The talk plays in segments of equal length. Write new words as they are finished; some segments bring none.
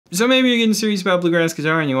So maybe you're getting serious about bluegrass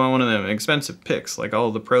guitar and you want one of them expensive picks like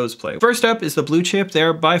all the pros play. First up is the Blue Chip.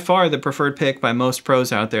 They're by far the preferred pick by most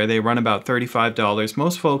pros out there. They run about $35.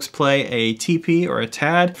 Most folks play a TP or a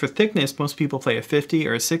TAD. For thickness, most people play a 50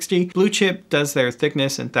 or a 60. Blue Chip does their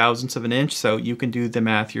thickness in thousandths of an inch, so you can do the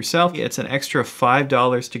math yourself. It's an extra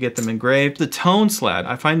 $5 to get them engraved. The tone slab,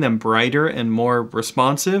 I find them brighter and more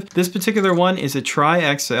responsive. This particular one is a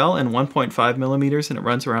Tri-XL and 1.5 millimeters, and it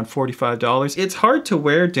runs around $45. It's hard to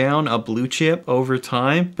wear down a Blue Chip over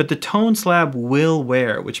time, but the tone slab will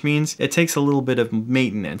wear, which means it takes a little bit of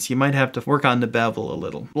maintenance. You might have to work on the bevel a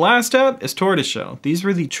little. Last up is tortoiseshell. These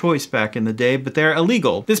were the choice back in the day, but they're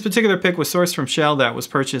illegal. This particular pick was sourced from shell that was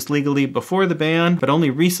purchased legally before the ban, but only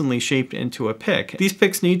recently shaped into a pick. These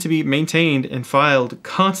picks need to be maintained and filed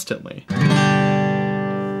constantly.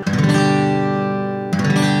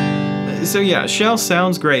 So yeah, shell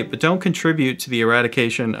sounds great, but don't contribute to the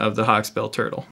eradication of the hawksbill turtle.